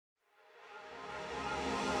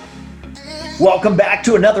Welcome back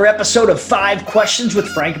to another episode of 5 Questions with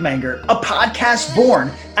Frank Menger, a podcast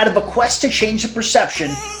born out of a quest to change the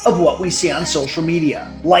perception of what we see on social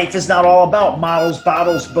media. Life is not all about models,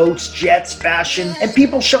 bottles, boats, jets, fashion, and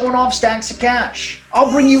people showing off stacks of cash. I'll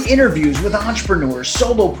bring you interviews with entrepreneurs,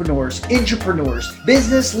 solopreneurs, intrapreneurs,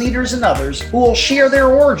 business leaders, and others who will share their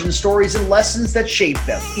origin stories and lessons that shaped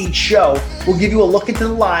them. Each show will give you a look into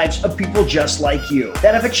the lives of people just like you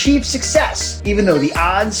that have achieved success, even though the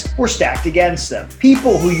odds were stacked against them.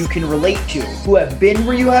 People who you can relate to, who have been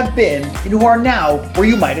where you have been, and who are now where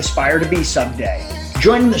you might aspire to be someday.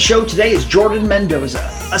 Joining the show today is Jordan Mendoza,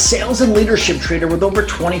 a sales and leadership trader with over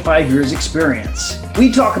 25 years experience.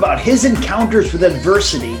 We talk about his encounters with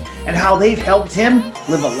adversity and how they've helped him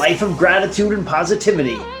live a life of gratitude and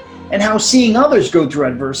positivity, and how seeing others go through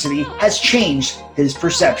adversity has changed his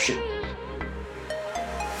perception.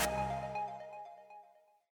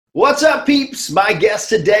 What's up, peeps? My guest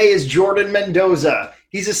today is Jordan Mendoza.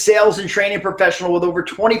 He's a sales and training professional with over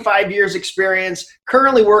 25 years experience,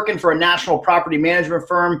 currently working for a national property management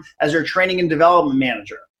firm as their training and development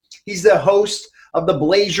manager. He's the host of the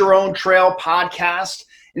Blaze Your Own Trail podcast,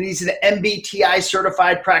 and he's an MBTI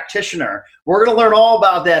certified practitioner. We're going to learn all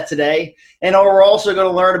about that today, and we're also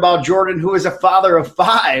going to learn about Jordan, who is a father of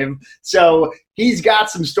 5. So he's got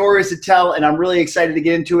some stories to tell, and I'm really excited to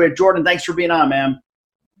get into it. Jordan, thanks for being on, man.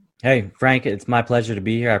 Hey, Frank, it's my pleasure to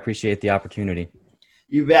be here. I appreciate the opportunity.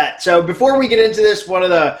 You bet. So before we get into this, one of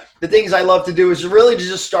the things I love to do is really to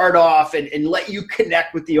just start off and let you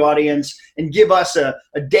connect with the audience and give us a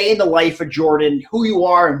day in the life of Jordan, who you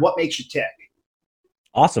are and what makes you tick.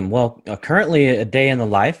 Awesome. Well, currently a day in the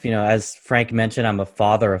life, as Frank mentioned, I'm a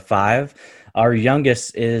father of 5. Our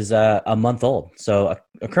youngest is a month old. So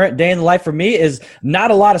a current day in the life for me is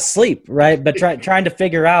not a lot of sleep, right? But trying to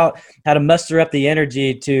figure out how to muster up the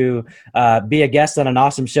energy to be a guest on an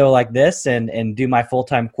awesome show like this and do my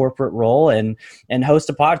full-time corporate role and host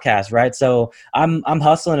a podcast, right? So I'm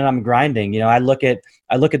hustling and I'm grinding. I look at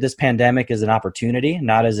this pandemic as an opportunity,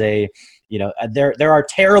 not as a, there are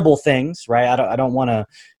terrible things, right? I don't want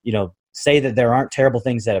to, say that there aren't terrible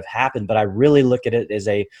things that have happened, but I really look at it as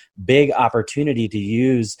a big opportunity to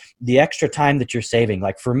use the extra time that you're saving.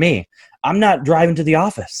 Like for me, I'm not driving to the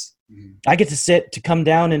office. I get to come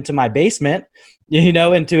down into my basement,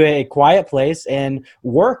 into a quiet place and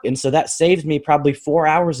work. And so that saves me probably 4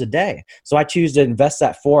 hours a day. So I choose to invest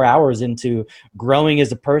that 4 hours into growing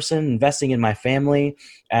as a person, investing in my family,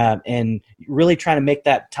 and really trying to make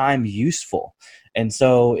that time useful. And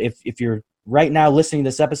so if you're right now listening to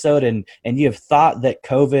this episode and you have thought that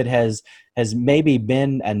COVID has maybe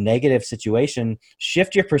been a negative situation,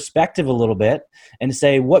 shift your perspective a little bit and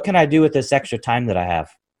say, what can I do with this extra time that I have?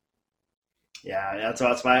 Yeah, that's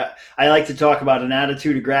awesome. I like to talk about an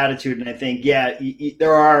attitude of gratitude. And I think,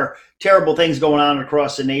 there are terrible things going on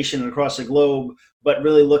across the nation and across the globe, but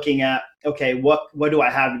really looking at, okay, what do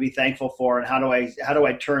I have to be thankful for? And how do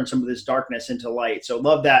I turn some of this darkness into light? So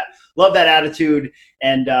love that attitude.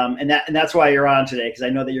 And that's why you're on today, because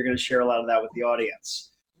I know that you're going to share a lot of that with the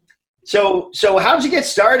audience. So how did you get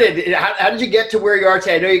started? How did you get to where you are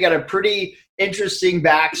today? I know you got a pretty interesting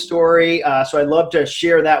backstory. So I'd love to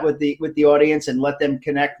share that with the audience and let them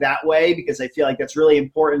connect that way, because I feel like that's really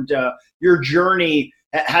important. Your journey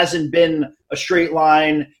hasn't been a straight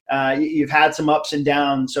line. You've had some ups and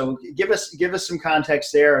downs. So give us some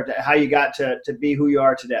context there to how you got to be who you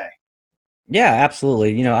are today. Yeah,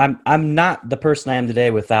 absolutely. I'm not the person I am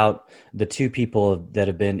today without the 2 people that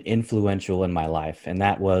have been influential in my life. And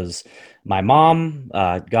that was my mom,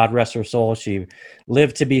 God rest her soul. She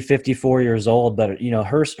lived to be 54 years old, but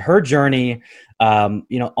her journey,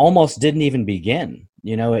 almost didn't even begin.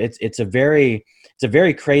 It's a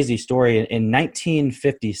very crazy story. In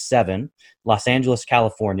 1957, Los Angeles,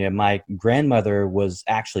 California, my grandmother was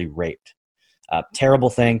actually raped. Terrible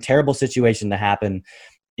thing, terrible situation to happen.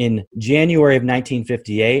 In January of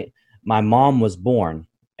 1958, my mom was born,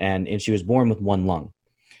 and she was born with 1 lung.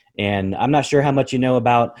 And I'm not sure how much you know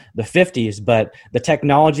about the 50s, but the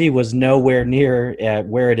technology was nowhere near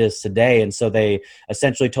where it is today. And so they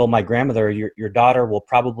essentially told my grandmother, your daughter will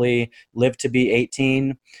probably live to be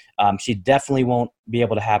 18. She definitely won't be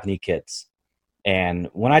able to have any kids. And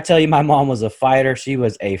when I tell you my mom was a fighter, she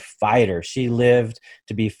was a fighter. She lived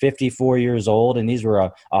to be 54 years old, and these were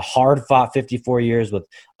a hard-fought 54 years with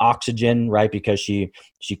oxygen, right, because she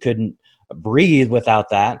couldn't breathe without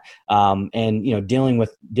that, and dealing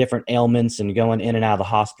with different ailments and going in and out of the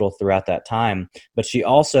hospital throughout that time. But she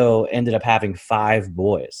also ended up having 5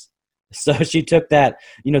 boys. So she took that,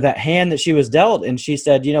 that hand that she was dealt, and she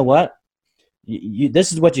said, you know what?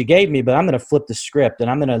 this is what you gave me, but I'm going to flip the script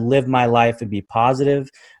and I'm going to live my life and be positive.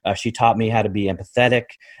 She taught me how to be empathetic.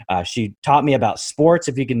 She taught me about sports.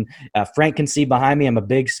 If you can, Frank can see behind me, I'm a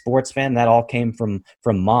big sports fan. That all came from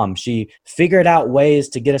mom. She figured out ways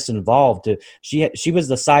to get us involved. She was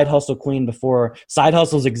the side hustle queen before side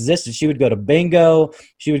hustles existed. She would go to bingo.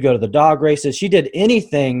 She would go to the dog races. She did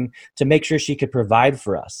anything to make sure she could provide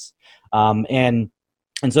for us.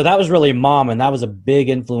 And so that was really mom, and that was a big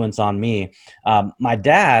influence on me. My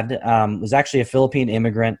dad was actually a Philippine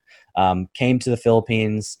immigrant, came to the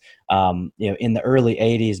Philippines, in the early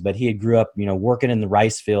 80s, but he had grew up, working in the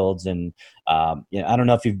rice fields. And, I don't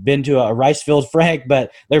know if you've been to a rice field, Frank,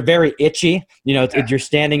 but they're very itchy. You're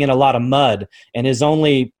standing in a lot of mud, and his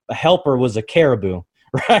only helper was a caribou.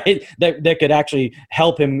 Right, that could actually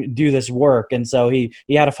help him do this work. And so he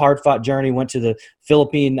had a hard-fought journey, went to the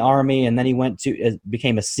Philippine Army, and then he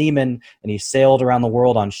became a seaman, and he sailed around the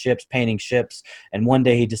world on ships, painting ships. And one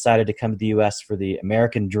day he decided to come to the U.S. for the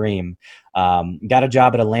American dream. Got a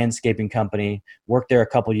job at a landscaping company, worked there a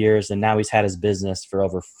couple years, and now he's had his business for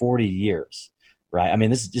over 40 years. Right. I mean,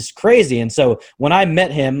 this is just crazy. And so when I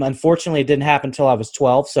met him, unfortunately, it didn't happen until I was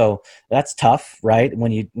 12. So that's tough, right?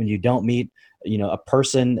 When you don't meet a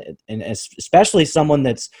person, and especially someone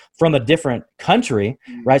that's from a different country,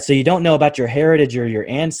 right? So you don't know about your heritage or your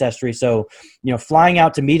ancestry. So, flying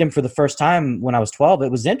out to meet him for the first time when I was 12,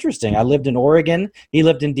 it was interesting. I lived in Oregon, he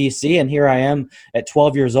lived in DC, and here I am at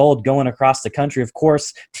 12 years old going across the country. Of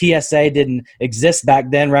course, TSA didn't exist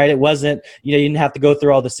back then, right? It wasn't, you didn't have to go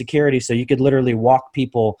through all the security, so you could literally walk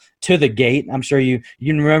people to the gate. I'm sure you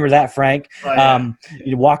remember that, Frank. Oh, yeah.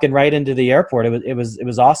 Walking right into the airport. It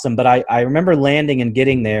was awesome. But I remember landing and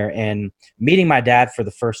getting there and meeting my dad for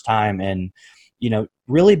the first time, and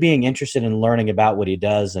really being interested in learning about what he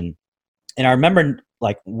does. And I remember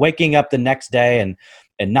like waking up the next day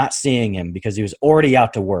and not seeing him because he was already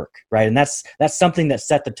out to work, right? And that's something that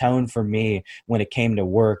set the tone for me when it came to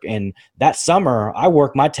work. And that summer, I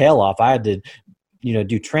worked my tail off. I had to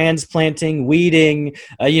do transplanting, weeding,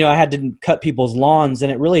 I had to cut people's lawns,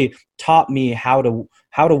 and it really taught me how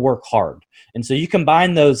to work hard. And so you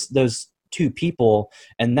combine those two people,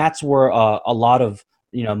 and that's where a lot of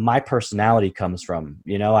my personality comes from.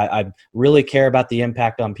 I really care about the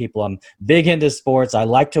impact on people. I'm big into sports. I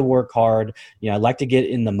like to work hard. I like to get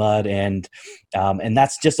in the mud, and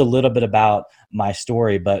that's just a little bit about my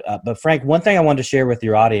story. But Frank, one thing I wanted to share with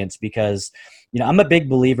your audience, because I'm a big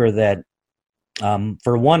believer that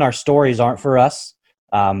for one, our stories aren't for us.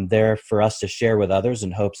 They're for us to share with others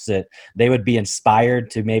in hopes that they would be inspired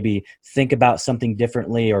to maybe think about something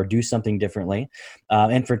differently or do something differently.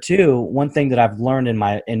 And for two, one thing that I've learned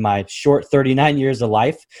in my short 39 years of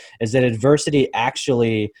life is that adversity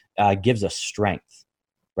actually gives us strength.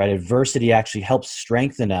 Right? Adversity actually helps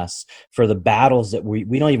strengthen us for the battles that we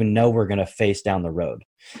don't even know we're going to face down the road.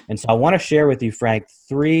 And so I want to share with you, Frank,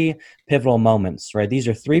 3 pivotal moments, right? These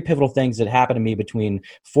are 3 pivotal things that happened to me between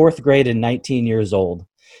 4th grade and 19 years old.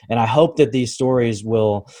 And I hope that these stories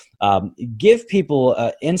will give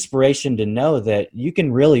people inspiration to know that you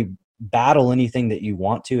can really battle anything that you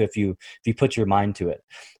want to if you put your mind to it.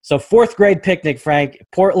 So 4th grade picnic, Frank,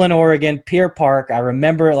 Portland, Oregon, Pier Park. I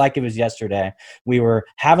remember it like it was yesterday. We were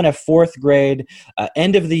having a 4th grade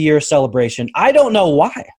end of the year celebration. I don't know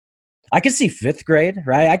why. I could see 5th grade,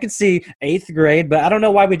 right? I could see 8th grade, but I don't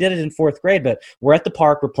know why we did it in 4th grade. But we're at the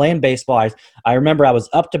park. We're playing baseball. I remember I was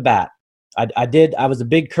up to bat. I was a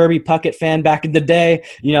big Kirby Puckett fan back in the day.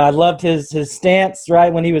 I loved his stance,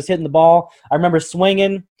 right, when he was hitting the ball. I remember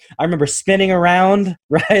swinging. I remember spinning around,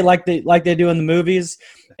 right, like they do in the movies.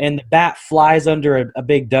 And the bat flies under a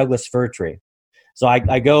big Douglas fir tree. So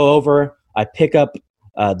I go over, I pick up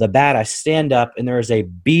the bat, I stand up, and there is a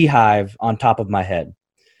beehive on top of my head.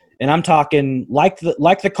 And I'm talking like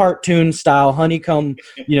the cartoon style honeycomb,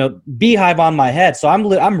 beehive on my head. So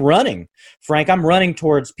I'm running, Frank. I'm running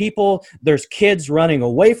towards people. There's kids running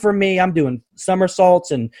away from me. I'm doing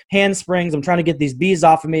somersaults and handsprings. I'm trying to get these bees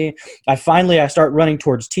off of me. I start running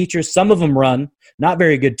towards teachers. Some of them run. Not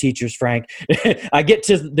very good teachers, Frank. I get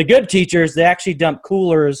to the good teachers. They actually dump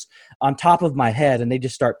coolers on top of my head, and they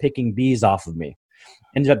just start picking bees off of me.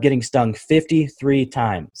 Ended up getting stung 53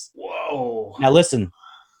 times. Whoa. Now listen.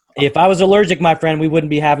 If I was allergic, my friend, we wouldn't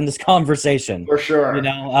be having this conversation. For sure.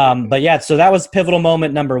 But yeah, so that was pivotal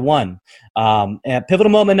moment number 1. And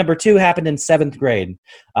pivotal moment number 2 happened in 7th grade.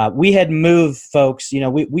 We had moved, folks.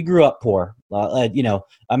 We grew up poor. I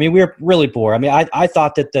mean, we were really poor. I mean, I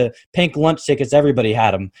thought that the pink lunch tickets, everybody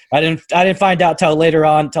had them. I didn't find out till later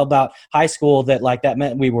on, till about high school, that like that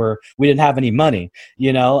meant we didn't have any money,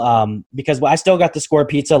 because I still got to score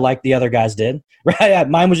pizza like the other guys did, right?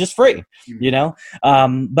 Mine was just free,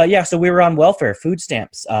 but yeah, so we were on welfare, food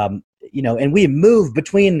stamps, and we moved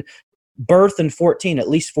between birth and 14 at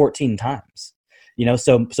least 14 times.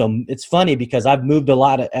 So it's funny because I've moved a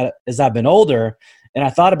lot as I've been older, and I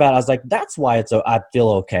thought about it, I was like, that's why I feel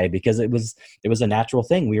okay, because it was a natural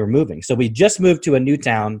thing. We were moving. So we just moved to a new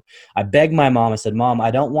town. I begged my mom. I said, Mom, I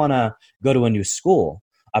don't want to go to a new school.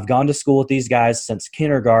 I've gone to school with these guys since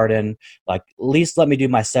kindergarten. Like, at least let me do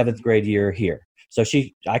my 7th grade year here. So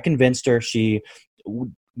I convinced her. She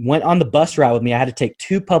went on the bus route with me. I had to take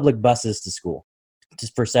 2 public buses to school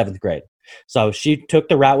just for 7th grade. So she took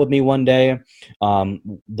the route with me one day.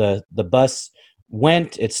 The bus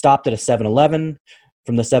it stopped at a 7-Eleven.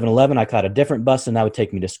 From the 7-Eleven, I caught a different bus, and that would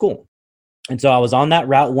take me to school. And so I was on that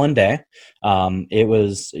route one day. It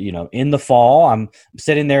was, in the fall. I'm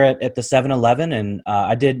sitting there at the 7-Eleven, and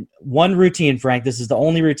I did one routine, Frank. This is the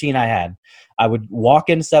only routine I had. I would walk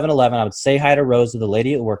in 7-Eleven. I would say hi to Rose, the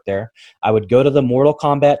lady that worked there. I would go to the Mortal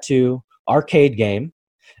Kombat 2 arcade game,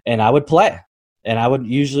 and I would play. And I would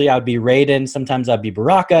be Raiden. Sometimes I'd be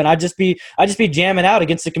Baraka, and I'd just be jamming out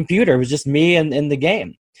against the computer. It was just me and the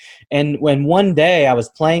game. And when one day I was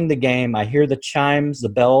playing the game, I hear the chimes, the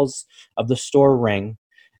bells of the store ring,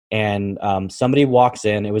 and somebody walks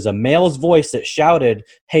in. It was a male's voice that shouted,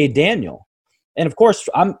 "Hey, Daniel." And of course,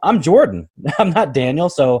 I'm Jordan. I'm not Daniel,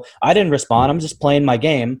 so I didn't respond. I'm just playing my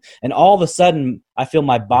game. And all of a sudden, I feel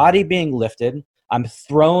my body being lifted. I'm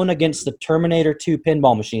thrown against the Terminator 2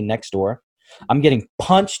 pinball machine next door. I'm getting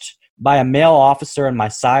punched by a male officer in my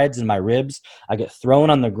sides and my ribs. I get thrown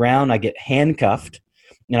on the ground. I get handcuffed,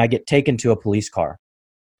 and I get taken to a police car.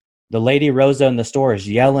 The lady Rosa in the store is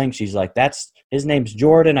yelling. She's like, his name's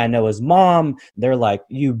Jordan. I know his mom. They're like,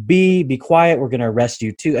 you be quiet. We're going to arrest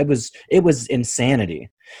you too. It was insanity.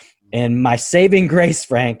 And my saving grace,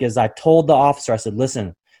 Frank, is I told the officer, I said,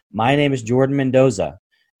 listen, my name is Jordan Mendoza.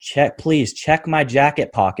 Please check my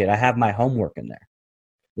jacket pocket. I have my homework in there.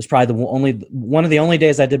 It was probably one of the only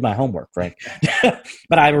days I did my homework, Frank.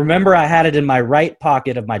 But I remember I had it in my right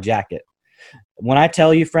pocket of my jacket. When I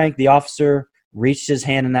tell you, Frank, the officer reached his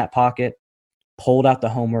hand in that pocket, pulled out the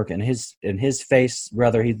homework, and his face,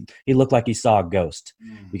 brother, he looked like he saw a ghost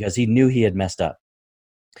because he knew he had messed up.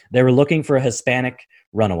 They were looking for a Hispanic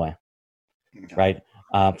runaway, right?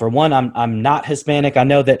 For one, I'm not Hispanic. I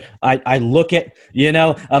know that I look at,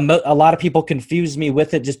 a lot of people confuse me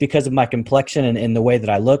with it just because of my complexion and the way that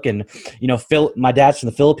I look. And, my dad's from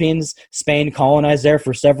the Philippines. Spain colonized there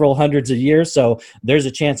for several hundreds of years. So there's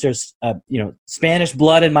a chance there's, Spanish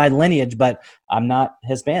blood in my lineage, but I'm not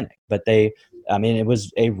Hispanic. But it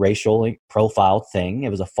was a racially profiled thing. It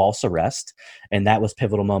was a false arrest. And that was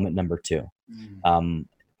pivotal moment number 2.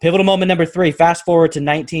 Pivotal moment number 3, fast forward to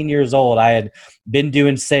 19 years old. I had been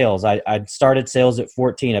doing sales. I'd started sales at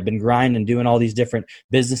 14. I've been grinding, doing all these different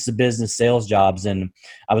business-to-business sales jobs. And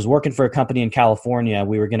I was working for a company in California.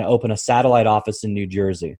 We were going to open a satellite office in New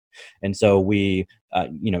Jersey. And so we,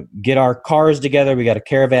 get our cars together. We got a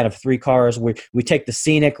caravan of 3 cars. We take the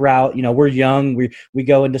scenic route. We're young. We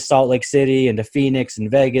go into Salt Lake City, into Phoenix and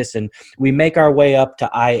Vegas, and we make our way up to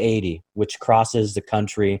I-80, which crosses the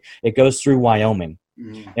country. It goes through Wyoming.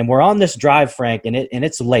 And we're on this drive, Frank, and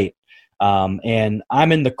it's late. And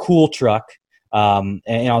I'm in the cool truck. And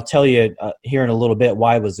I'll tell you here in a little bit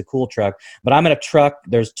why it was the cool truck. But I'm in a truck.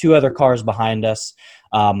 There's 2 other cars behind us.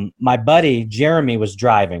 My buddy, Jeremy, was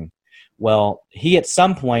driving. Well, he at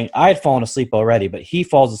some point, I had fallen asleep already, but he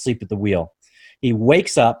falls asleep at the wheel. He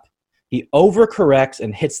wakes up. He overcorrects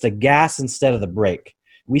and hits the gas instead of the brake.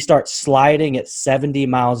 We start sliding at 70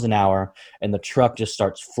 miles an hour, and the truck just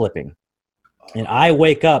starts flipping. And I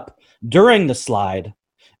wake up during the slide,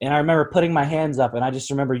 and I remember putting my hands up, and I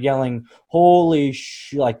just remember yelling, holy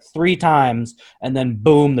like 3 times, and then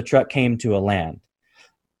boom, the truck came to a land.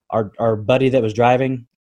 Our buddy that was driving,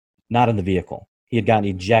 not in the vehicle. He had gotten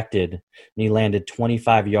ejected, and he landed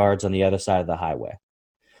 25 yards on the other side of the highway.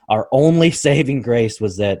 Our only saving grace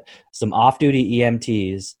was that some off-duty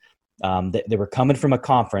EMTs, they were coming from a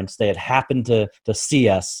conference. They had happened to see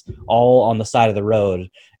us all on the side of the road,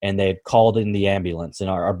 and they had called in the ambulance. And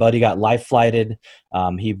our buddy got life flighted.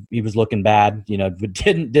 He was looking bad.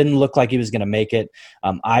 Didn't look like he was going to make it.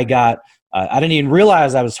 I didn't even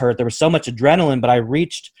realize I was hurt. There was so much adrenaline, but I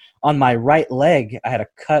reached on my right leg. I had a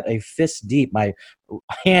cut a fist deep. My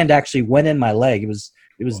hand actually went in my leg. It was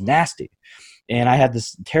nasty. and I had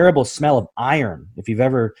this terrible smell of iron. If you've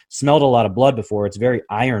ever smelled a lot of blood before, it's very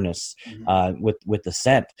ironous with the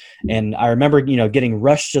scent. And I remember, getting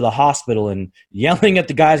rushed to the hospital and yelling at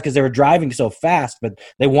the guys because they were driving so fast, but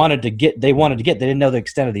they didn't know the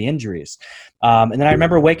extent of the injuries. And then I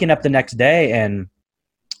remember waking up the next day, and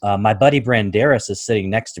my buddy Branderis is sitting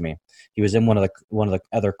next to me. He was in one of the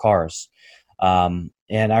other cars. And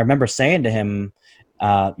I remember saying to him,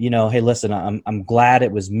 hey, listen, I'm glad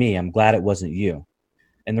it was me. I'm glad it wasn't you.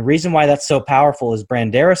 And the reason why that's so powerful is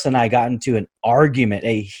Branderis and I got into an argument,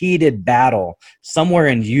 a heated battle somewhere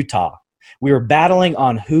in Utah. We were battling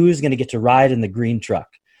on who's going to get to ride in the green truck,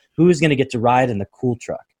 who's going to get to ride in the cool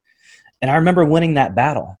truck. And I remember winning that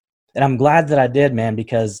battle. And I'm glad that I did, man,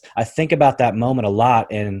 because I think about that moment a lot.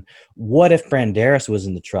 And what if Branderis was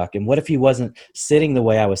in the truck? And what if he wasn't sitting the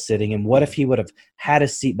way I was sitting? And what if he would have had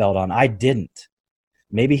his seatbelt on? I didn't.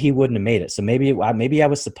 Maybe he wouldn't have made it. So maybe I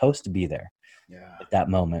was supposed to be there at that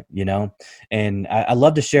moment, And I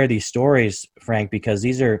love to share these stories, Frank, because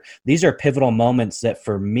these are pivotal moments that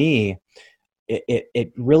for me,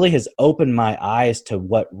 it really has opened my eyes to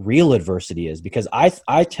what real adversity is. Because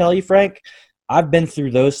I tell you, Frank, I've been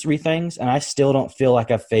through those three things, and I still don't feel like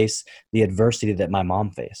I've faced the adversity that my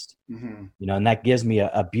mom faced. And that gives me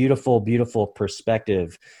a beautiful, beautiful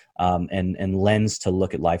perspective and lens to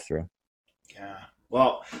look at life through. Yeah.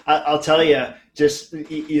 Well, I'll tell you, just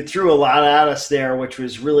you threw a lot at us there, which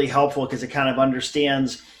was really helpful because it kind of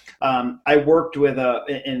understands. I worked with I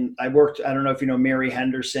don't know if you know Mary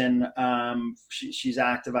Henderson. She's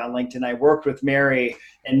active on LinkedIn. I worked with Mary,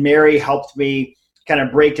 and Mary helped me kind of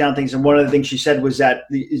break down things. And one of the things she said was that,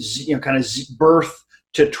 kind of birth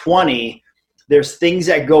to 20, there's things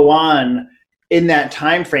that go on in that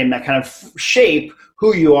time frame that kind of shape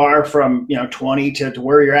who you are from 20 to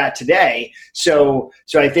where you're at today. So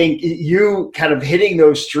I think you kind of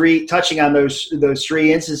touching on those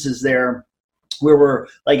three instances there, where we're,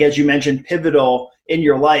 like, as you mentioned, pivotal in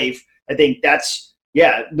your life. I think that's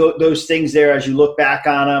those things there, as you look back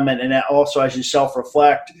on them, and also as you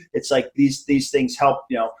self-reflect, it's like these things help.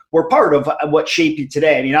 We're part of what shaped you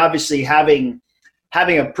today. I mean, obviously having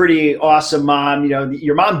a pretty awesome mom.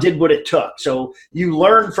 Your mom did what it took. So you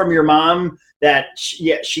learned from your mom that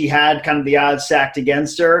she had kind of the odds stacked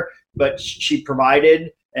against her, but she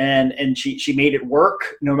provided and she made it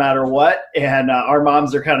work no matter what. And our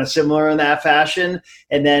moms are kind of similar in that fashion.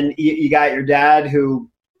 And then you got your dad who,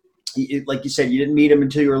 like you said, you didn't meet him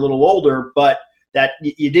until you were a little older, but that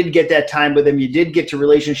you did get that time with him. You did get to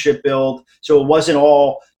relationship build. So it wasn't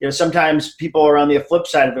all, sometimes people are on the flip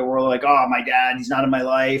side of it where like, oh, my dad, he's not in my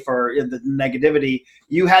life, or the negativity.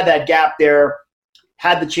 You had that gap there,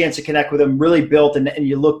 had the chance to connect with him, really built, and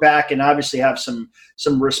you look back and obviously have some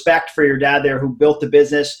respect for your dad there, who built the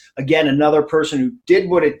business. Again, another person who did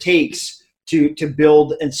what it takes to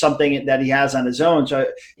build in something that he has on his own. So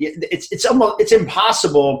it's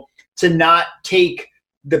impossible to not take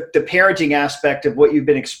the parenting aspect of what you've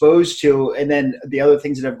been exposed to, and then the other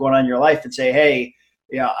things that have gone on in your life, and say, hey,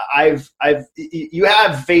 you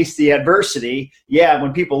have faced the adversity. Yeah,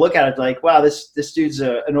 when people look at it, like, wow, this dude's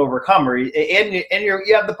an overcomer, and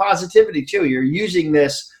you have the positivity too. You're using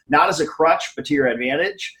this not as a crutch, but to your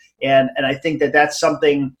advantage. And I think that's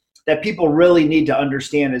something that people really need to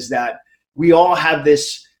understand, is that we all have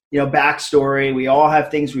this, backstory. We all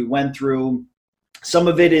have things we went through. Some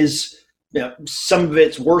of it is, some of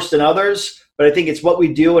it's worse than others, but I think it's what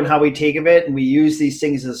we do and how we take of it. And we use these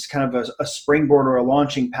things as kind of a springboard or a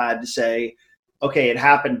launching pad to say, okay, it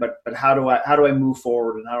happened, but how do I move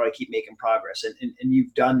forward, and how do I keep making progress? And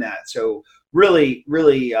you've done that. So really,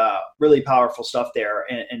 really, really powerful stuff there,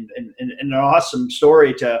 and an awesome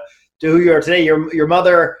story to who you are today. Your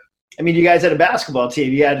mother, I mean, you guys had a basketball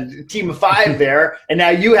team. You had a team of 5 there, and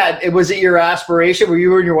now was it your aspiration? Were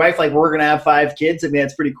you and your wife like, we're going to have 5 kids? I mean,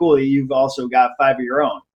 it's pretty cool. You've also got 5 of your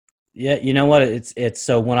own. Yeah. You know what? It's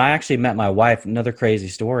so when I actually met my wife, another crazy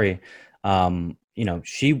story,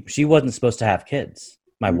 she wasn't supposed to have kids.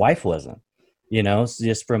 My wife wasn't,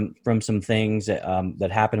 just from some things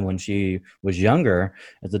that happened when she was younger,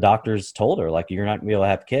 as the doctors told her, like, you're not gonna be able to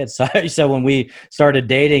have kids. So when we started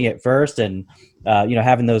dating at first, and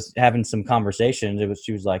having some conversations,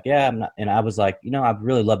 she was like, yeah, I'm not, and I was like, I'd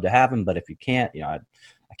really love to have him, but if you can't, I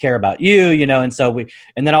care about you, and so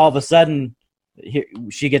and then all of a sudden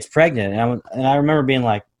she gets pregnant, and I remember being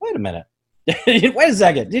like, wait a minute. Wait a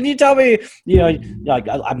second. Didn't you tell me, like,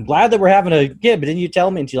 I'm glad that we're having a kid, but didn't you tell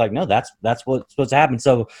me? And she's like, no, that's what's supposed to happen.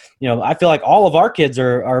 So, I feel like all of our kids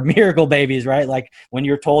are miracle babies, right? Like, when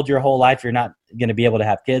you're told your whole life you're not going to be able to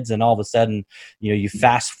have kids, and all of a sudden, you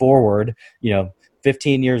fast forward,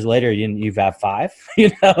 15 years later, you've had 5,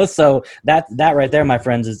 so that right there, my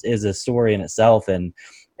friends, is a story in itself. And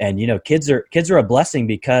kids are a blessing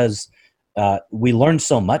because we learn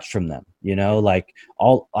so much from them,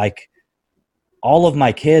 all of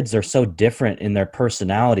my kids are so different in their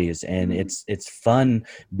personalities, and it's fun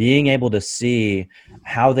being able to see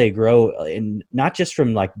how they grow, in not just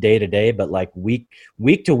from like day to day, but like week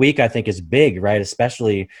to week. I think is big, right?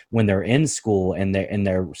 Especially when they're in school and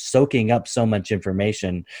they're soaking up so much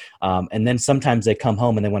information, and then sometimes they come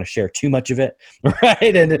home and they want to share too much of it,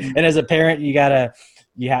 right? And as a parent, you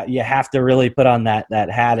have to really put on that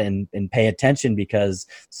hat and pay attention, because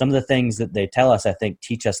some of the things that they tell us, I think,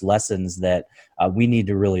 teach us lessons that we need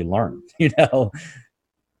to really learn.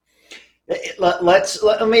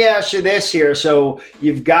 Let me ask you this here. So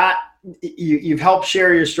you've helped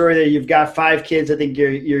share your story there. You've got 5 kids. I think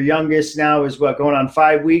your youngest now is going on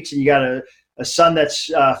 5 weeks, and you got a son that's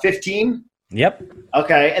 15. Yep.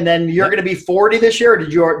 Okay, and then you're going to be 40 this year, or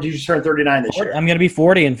did you just turn 39 this year? I'm going to be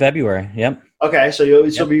 40 in February. Yep. Okay, so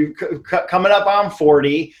you'll be coming up on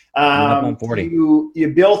 40.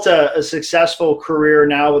 You built a successful career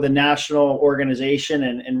now with a national organization,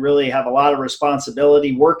 and really have a lot of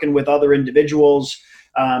responsibility working with other individuals.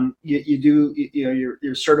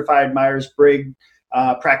 You're certified Myers-Briggs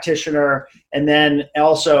practitioner, and then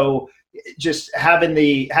also just having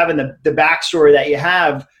the backstory that you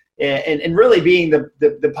have, and really being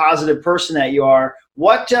the positive person that you are.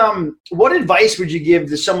 What advice would you give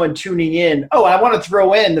to someone tuning in? Oh, I want to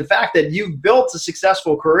throw in the fact that you've built a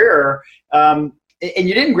successful career, and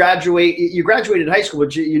you didn't graduate. You graduated high school,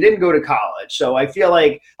 but you didn't go to college. So I feel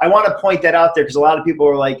like I want to point that out there, because a lot of people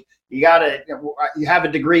are like, you have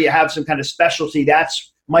a degree, you have some kind of specialty.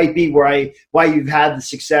 That's might be why you've had the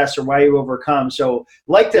success or why you overcome. So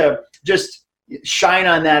like to just shine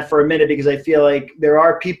on that for a minute, because I feel like there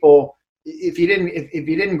are people, if you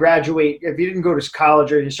didn't graduate, if you didn't go to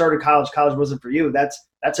college, or you started college wasn't for you,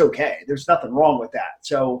 that's okay. There's nothing wrong with that.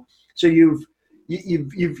 So you've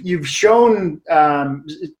shown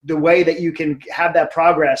the way that you can have that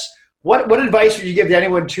progress. What advice would you give to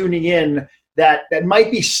anyone tuning in that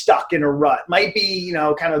might be stuck in a rut, might be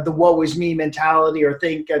kind of the woe is me mentality, or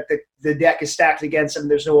think that the deck is stacked against them,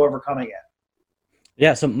 there's no overcoming it?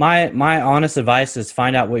 Yeah. So my honest advice is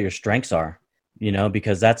find out what your strengths are,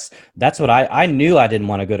 because that's what I knew. I didn't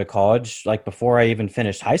want to go to college, like before I even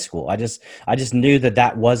finished high school. I just knew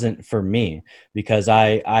that wasn't for me, because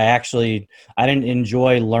I didn't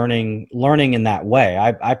enjoy learning in that way.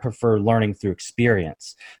 I prefer learning through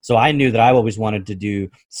experience. So I knew that I always wanted to do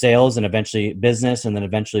sales and eventually business, and then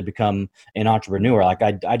eventually become an entrepreneur. Like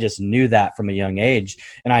I just knew that from a young age.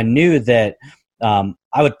 And I knew that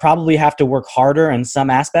I would probably have to work harder in some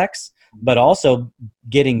aspects, but also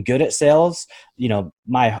getting good at sales,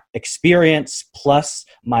 my experience plus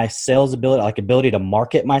my sales ability, like ability to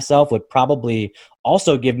market myself, would probably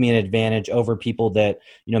also give me an advantage over people that,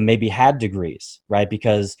 maybe had degrees, right?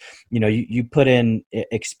 Because, you put in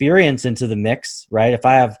experience into the mix, right? If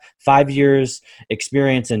I have 5 years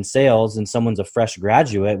experience in sales and someone's a fresh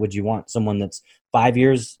graduate, would you want someone that's 5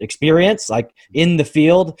 years experience, like in the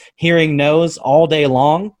field, hearing no's all day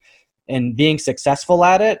long and being successful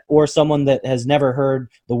at it, or someone that has never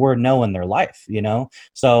heard the word no in their life?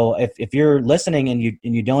 So if you're listening and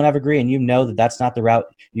you don't have a degree, and that that's not the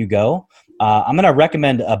route you go, I'm going to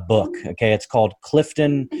recommend a book. Okay. It's called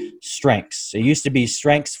Clifton Strengths. It used to be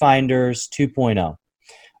Strengths Finders 2.0.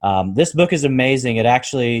 This book is amazing. It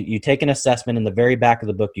actually, you take an assessment in the very back of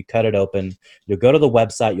the book, you cut it open, you'll go to the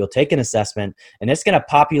website, you'll take an assessment, and it's going to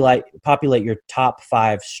populate your top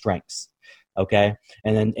 5 strengths. Okay.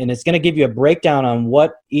 And it's going to give you a breakdown on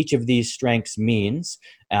what each of these strengths means,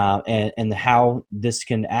 and how this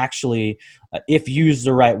can actually, if used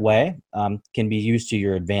the right way, can be used to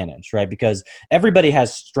your advantage, right? Because everybody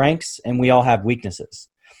has strengths and we all have weaknesses.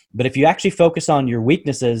 But if you actually focus on your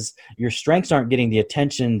weaknesses, your strengths aren't getting the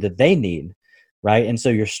attention that they need, right? And so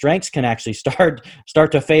your strengths can actually start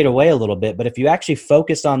to fade away a little bit. But if you actually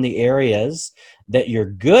focus on the areas that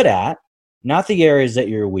you're good at, not the areas that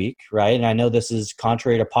you're weak, right? And I know this is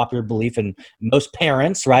contrary to popular belief in most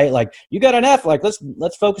parents, right? Like, you got an F, like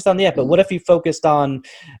let's focus on the F. But what if you focused on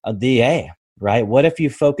the A, right? What if you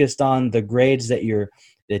focused on the grades that your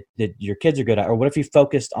kids are good at? Or what if you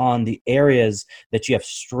focused on the areas that you have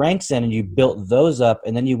strengths in and you built those up,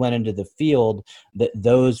 and then you went into the field that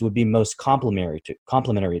those would be most complementary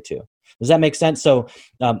to? Does that make sense? So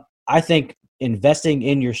I think investing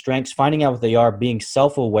in your strengths, finding out what they are, being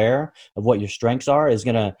self-aware of what your strengths are is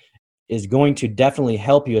going to definitely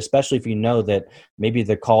help you, especially if you know that maybe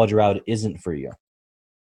the college route isn't for you.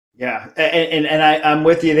 Yeah, and I'm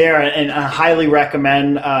with you there, and I highly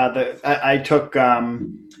recommend I took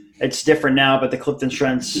it's different now, but the Clifton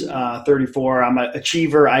Strengths 34. I'm an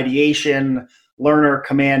achiever, ideation, learner,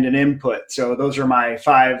 command, and input. So those are my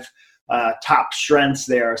 5 top strengths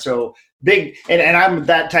there. So big, and I'm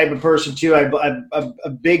that type of person too. I'm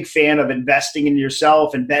a big fan of investing in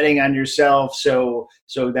yourself and betting on yourself. So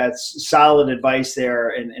that's solid advice there,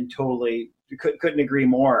 and totally couldn't agree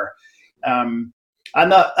more. So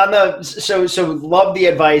love the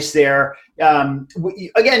advice there.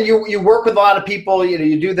 Again, you work with a lot of people.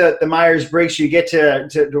 You do the Myers-Briggs. You get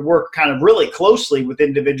to work kind of really closely with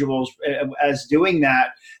individuals as doing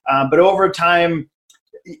that. But over time,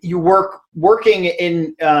 you working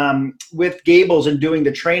in with Gables and doing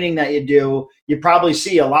the training that you do. You probably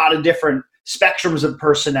see a lot of different spectrums of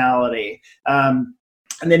personality.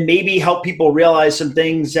 And then maybe help people realize some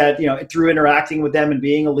things that, through interacting with them and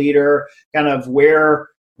being a leader, kind of where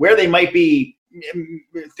they might be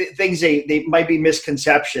things they might be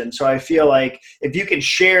misconceptions. So I feel like if you can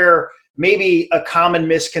share maybe a common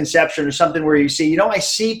misconception or something where you see, I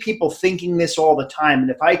see people thinking this all the time,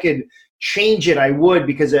 and if I could change it, I would,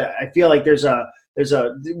 because I feel like there's a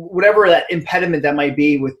whatever that impediment that might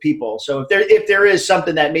be with people. So if there is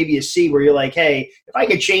something that maybe you see where you're like, hey, if I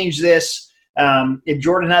could change this. If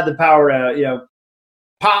Jordan had the power to,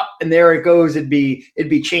 pop and there it goes, it'd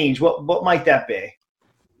be changed. What might that be?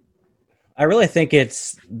 I really think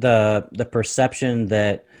it's the perception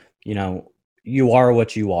that, you are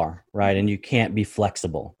what you are, right? And you can't be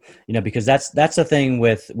flexible, because that's the thing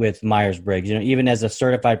with Myers-Briggs. Even as a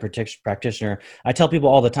certified practitioner, I tell people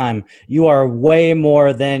all the time, you are way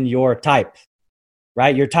more than your type.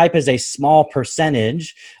 Right? Your type is a small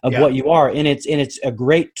percentage of what you are. And it's a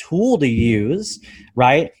great tool to use,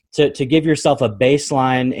 right? To give yourself a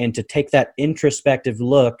baseline and to take that introspective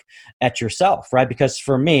look at yourself, right? Because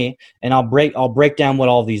for me, and I'll break down what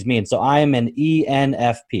all these mean. So I am an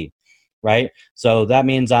ENFP, right? So that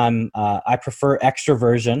means I prefer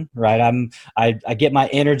extroversion, right? I get my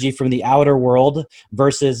energy from the outer world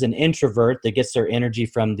versus an introvert that gets their energy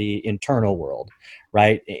from the internal world,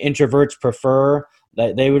 right? Introverts prefer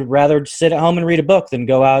that they would rather sit at home and read a book than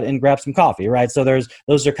go out and grab some coffee, right? So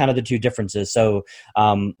those are kind of the two differences. So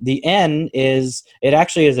the N it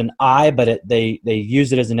actually is an I, but they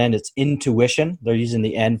use it as an N. It's intuition. They're using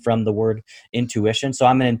the N from the word intuition. So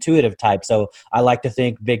I'm an intuitive type. So I like to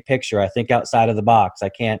think big picture. I think outside of the box. I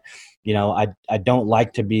can't, I don't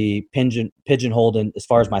like to be pigeonholed in as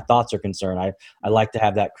far as my thoughts are concerned. I like to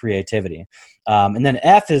have that creativity. And then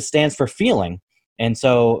F stands for feeling. And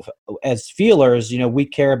so as feelers, we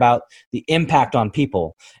care about the impact on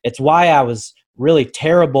people. It's why I was really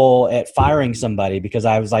terrible at firing somebody, because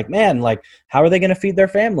I was like, man, how are they going to feed their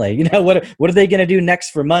family? What are they going to do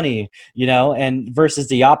next for money? And versus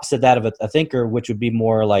the opposite of that of a thinker, which would be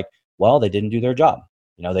more like, well, they didn't do their job.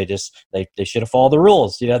 They should have followed the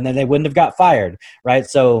rules, and then they wouldn't have got fired. Right.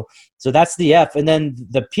 So that's the F. And then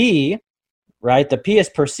the P, right? The P is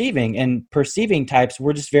perceiving, and perceiving types,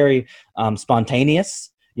 we're just very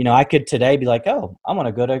spontaneous. I could today be like, oh, I want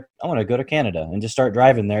to go to Canada and just start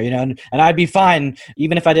driving there, and I'd be fine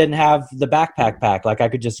even if I didn't have the backpack packed. I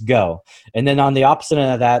could just go. And then on the opposite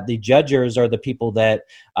end of that, the judgers are the people that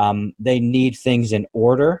they need things in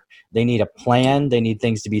order. They need a plan. They need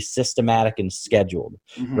things to be systematic and scheduled,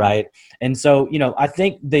 right? And so, I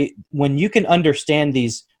think when you can understand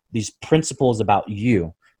these principles about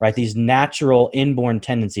you, right? These natural inborn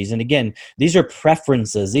tendencies. And again, these are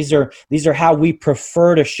preferences. These are how we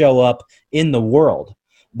prefer to show up in the world.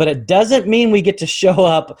 But it doesn't mean we get to show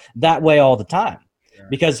up that way all the time. Sure.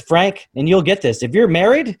 Because Frank, and you'll get this, if you're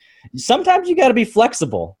married, sometimes you got to be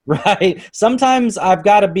flexible, right? Sometimes I've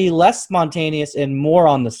got to be less spontaneous and more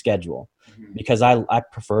on the schedule, because I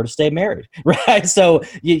prefer to stay married, right? So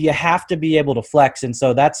you have to be able to flex. And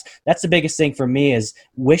so that's the biggest thing for me, is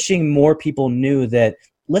wishing more people knew that,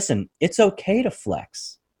 listen, it's okay to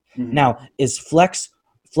flex. Now, is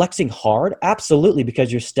flexing hard? Absolutely, because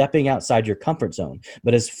you're stepping outside your comfort zone.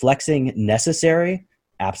 But is flexing necessary?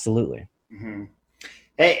 Absolutely.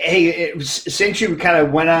 Hey, since you kind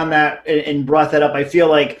of went on that and brought that up, I feel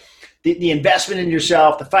like the investment in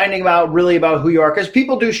yourself, the finding about who you are, because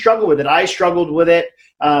people do struggle with it. I struggled with it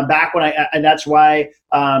back when and that's why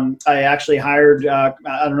I actually hired, I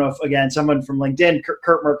don't know if, again, someone from LinkedIn,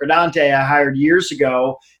 Kurt Mercadante, I hired years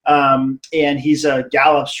ago, and he's a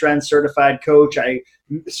Gallup Strength certified coach. I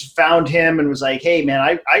found him and was like, hey,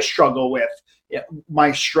 man, I struggle with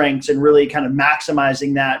my strengths and really kind of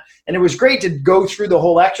maximizing that. And it was great to go through the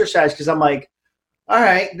whole exercise, because I'm like, all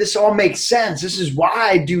right, this all makes sense. This is why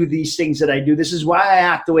I do these things that I do. This is why I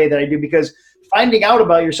act the way that I do, because finding out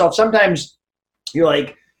about yourself, sometimes you're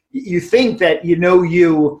like, you think that you know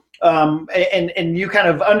you, and you kind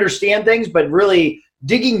of understand things, but really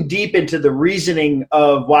digging deep into the reasoning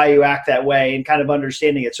of why you act that way and kind of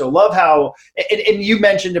understanding it. So love how, and you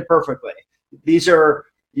mentioned it perfectly.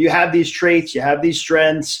 You have these traits, you have these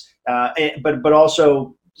strengths, but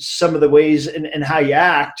also some of the ways and how you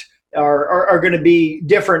act are going to be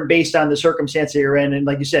different based on the circumstance that you're in. And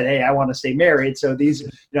like you said, hey, I want to stay married. So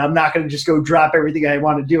I'm not going to just go drop everything I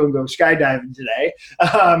want to do and go skydiving today.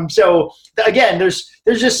 So again, there's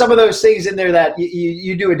just some of those things in there that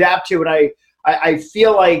you do adapt to. And I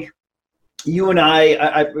feel like you and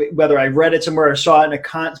I, whether I read it somewhere or saw it in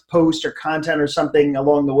a post or content or something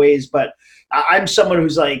along the ways, but I'm someone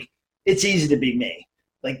who's like, it's easy to be me.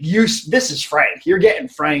 Like this is Frank. You're getting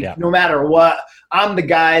Frank no matter what. I'm the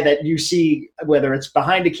guy that you see, whether it's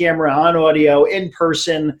behind a camera, on audio, in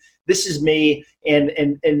person. This is me. And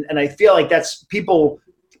I feel like that's people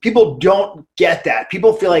don't get that.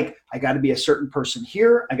 People feel like I got to be a certain person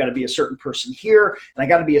here. I got to be a certain person here. And I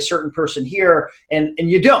got to be a certain person here. And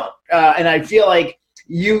you don't. And I feel like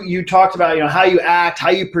you talked about, how you act,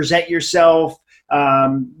 how you present yourself.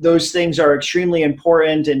 Those things are extremely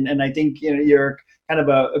important. And I think, you're kind of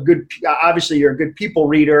a good, obviously you're a good people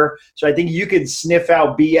reader. So I think you could sniff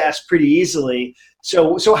out BS pretty easily.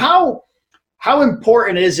 So how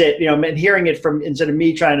important is it, and hearing it from, instead of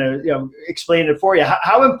me trying to, explain it for you,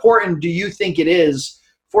 how important do you think it is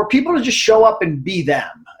for people to just show up and be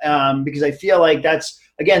them? Because I feel like that's,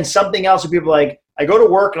 again, something else that people are like, I go to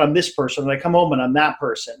work and I'm this person, and I come home and I'm that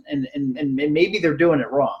person. And maybe they're doing it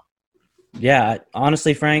wrong. Yeah,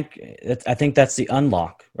 honestly, Frank, I think that's the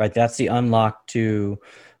unlock, right? That's the unlock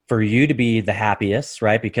for you to be the happiest,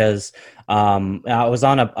 right? Because I was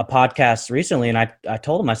on a podcast recently, and I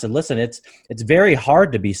told him, I said, listen, it's very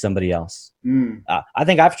hard to be somebody else. I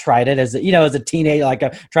think I've tried it as a teenager, like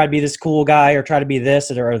I try to be this cool guy or try to be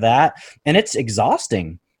this or that, and it's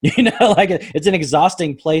exhausting. Like it's an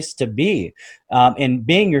exhausting place to be. And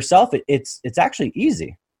being yourself, it's actually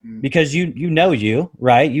easy. Because you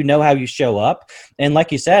right? You know how you show up. And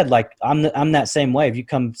like you said, like I'm that same way. If you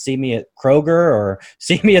come see me at Kroger or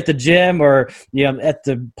see me at the gym or, at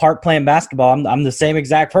the park playing basketball, I'm the same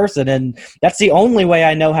exact person. And that's the only way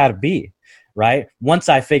I know how to be, right? Once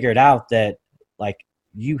I figured out that like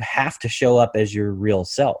you have to show up as your real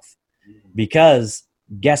self, because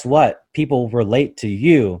guess what? People relate to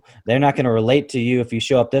you. They're not going to relate to you if you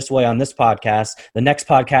show up this way on this podcast. The next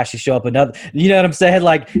podcast, you show up another. You know what I'm saying?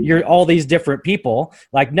 Like you're all these different people.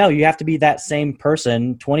 Like, no, you have to be that same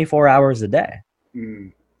person 24 hours a day.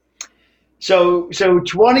 So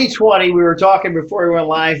 2020, we were talking before we went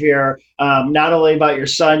live here, not only about your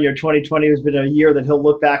son. Your 2020 has been a year that he'll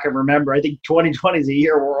look back and remember. I think 2020 is a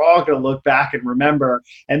year we're all going to look back and remember.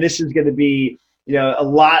 And this is going to be, a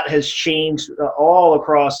lot has changed all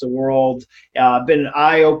across the world, been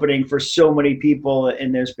eye-opening for so many people,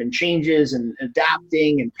 and there's been changes and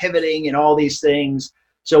adapting and pivoting and all these things.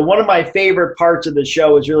 So one of my favorite parts of the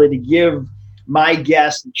show is really to give my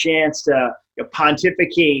guests a chance to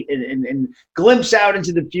pontificate and glimpse out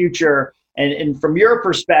into the future. And from your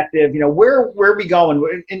perspective, where are we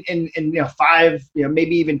going in 5,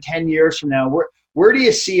 maybe even 10 years from now? Where do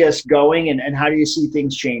you see us going, and how do you see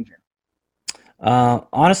things changing?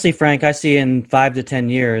 Honestly, Frank, I see in 5 to 10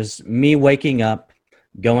 years, me waking up,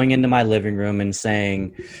 going into my living room and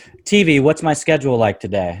saying, TV, what's my schedule like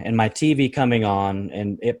today? And my TV coming on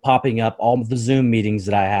and it popping up all of the Zoom meetings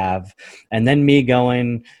that I have. And then me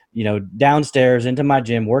going, downstairs into my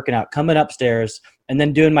gym, working out, coming upstairs, and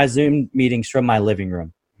then doing my Zoom meetings from my living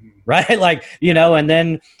room. Right. Like, and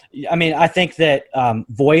then, I think that,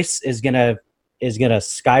 voice is going to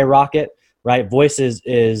skyrocket, right? Voice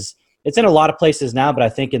is it's in a lot of places now, but I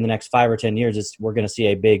think in the next 5 or 10 years, we're going to see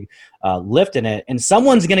a big lift in it. And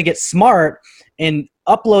someone's going to get smart and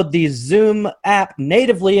upload the Zoom app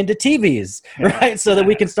natively into TVs, right? So that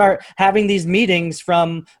we can start having these meetings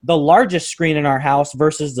from the largest screen in our house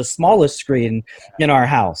versus the smallest screen in our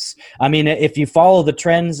house. If you follow the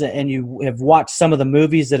trends and you have watched some of the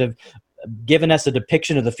movies that have given us a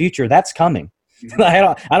depiction of the future, that's coming.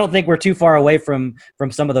 I don't think we're too far away from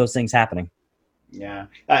some of those things happening. Yeah,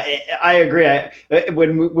 I agree.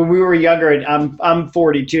 When we were younger, and I'm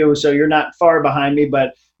 42, so you're not far behind me.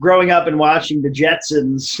 But growing up and watching the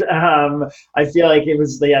Jetsons, I feel like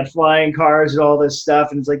they had flying cars and all this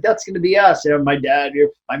stuff, and it's like that's going to be us. My dad,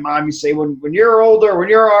 my mom used to say, when you're older, when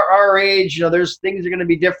you're our age, there's things are going to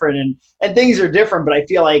be different, and things are different. But I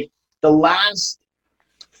feel like the last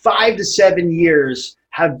 5 to 7 years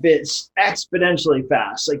have been exponentially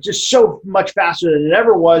fast, like just so much faster than it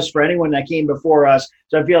ever was for anyone that came before us.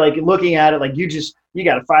 So I feel like looking at it, like you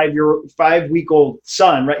got a 5-week-old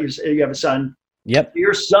son, right? You have a son. Yep.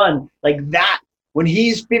 Your son, like that, when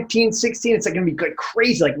he's 15, 16, it's like going to be like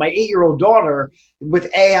crazy. Like my 8-year-old daughter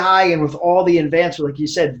with AI and with all the advancements, like you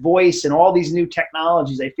said, voice and all these new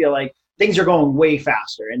technologies, I feel like things are going way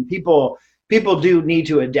faster, and people do need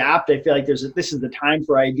to adapt. I feel like this is the time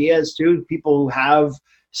for ideas too. People who have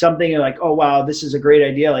something like, oh, wow, this is a great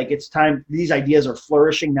idea. Like it's time. These ideas are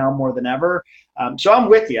flourishing now more than ever. So I'm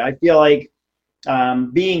with you. I feel like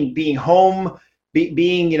being home,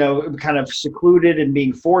 being, kind of secluded and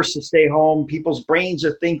being forced to stay home, people's brains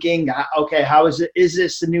are thinking, okay, is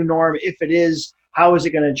this the new norm? If it is, how is it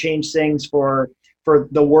going to change things for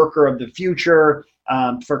the worker of the future,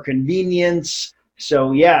 for convenience?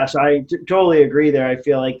 So I totally agree there. I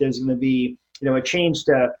feel like there's going to be, a change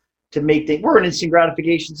to make things. We're an instant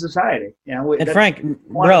gratification society. And Frank,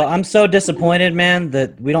 bro, I'm so disappointed, man,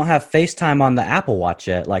 that we don't have FaceTime on the Apple Watch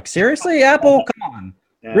yet. Like, seriously, Apple, come on.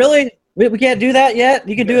 Yeah. Really? We can't do that yet?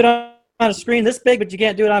 You can do it on a screen this big, but you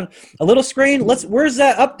can't do it on a little screen? Where's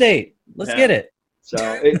that update? Let's get it.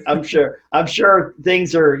 So I'm sure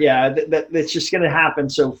things are, that's just going to happen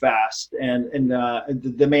so fast, and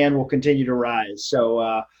the demand will continue to rise.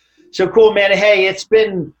 So cool, man. Hey, it's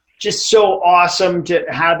been just so awesome to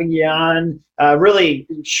having you on, really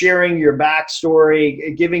sharing your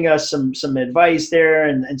backstory, giving us some advice there,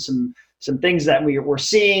 and some things that we're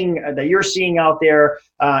seeing, that you're seeing out there.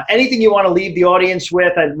 Anything you want to leave the audience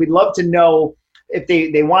with? We'd love to know if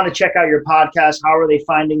they want to check out your podcast. How are they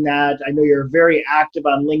finding that? I know you're very active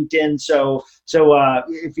on LinkedIn. So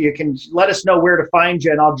if you can let us know where to find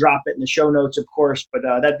you, and I'll drop it in the show notes, of course, but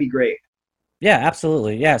that'd be great. Yeah,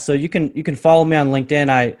 absolutely. Yeah. So you can follow me on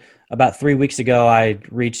LinkedIn. About 3 weeks ago, I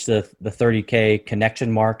reached the 30K connection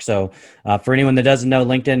mark. So for anyone that doesn't know,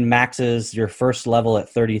 LinkedIn maxes your first level at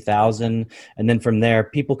 30,000. And then from there,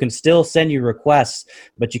 people can still send you requests,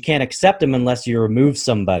 but you can't accept them unless you remove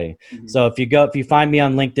somebody. Mm-hmm. So if you find me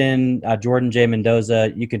on LinkedIn, Jordan J.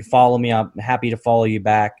 Mendoza, you can follow me. I'm happy to follow you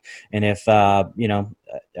back. And if,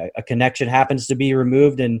 a connection happens to be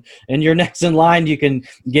removed and you're next in line, you can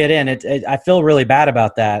get in. I feel really bad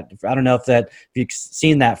about that. I don't know if you've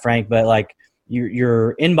seen that, Frank, but like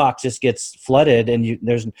your inbox just gets flooded, and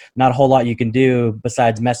there's not a whole lot you can do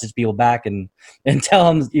besides message people back and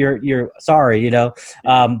tell them you're sorry,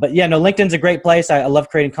 But yeah, no, LinkedIn's a great place. I love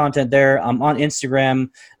creating content there. I'm on Instagram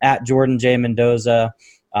at Jordan J. Mendoza.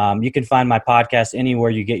 You can find my podcast anywhere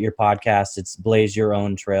you get your podcasts. It's Blaze Your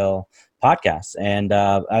Own Trail podcast. And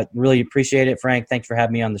I really appreciate it, Frank. Thanks for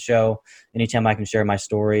having me on the show. Anytime I can share my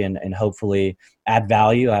story and hopefully add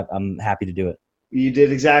value, I'm happy to do it. You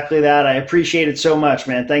did exactly that. I appreciate it so much,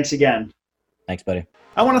 man. Thanks again. Thanks, buddy.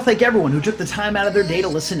 I want to thank everyone who took the time out of their day to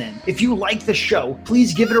listen in. If you like the show,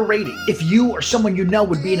 please give it a rating. If you or someone you know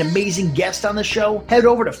would be an amazing guest on the show, head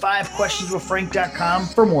over to 5questionswithfrank.com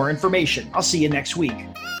for more information. I'll see you next week.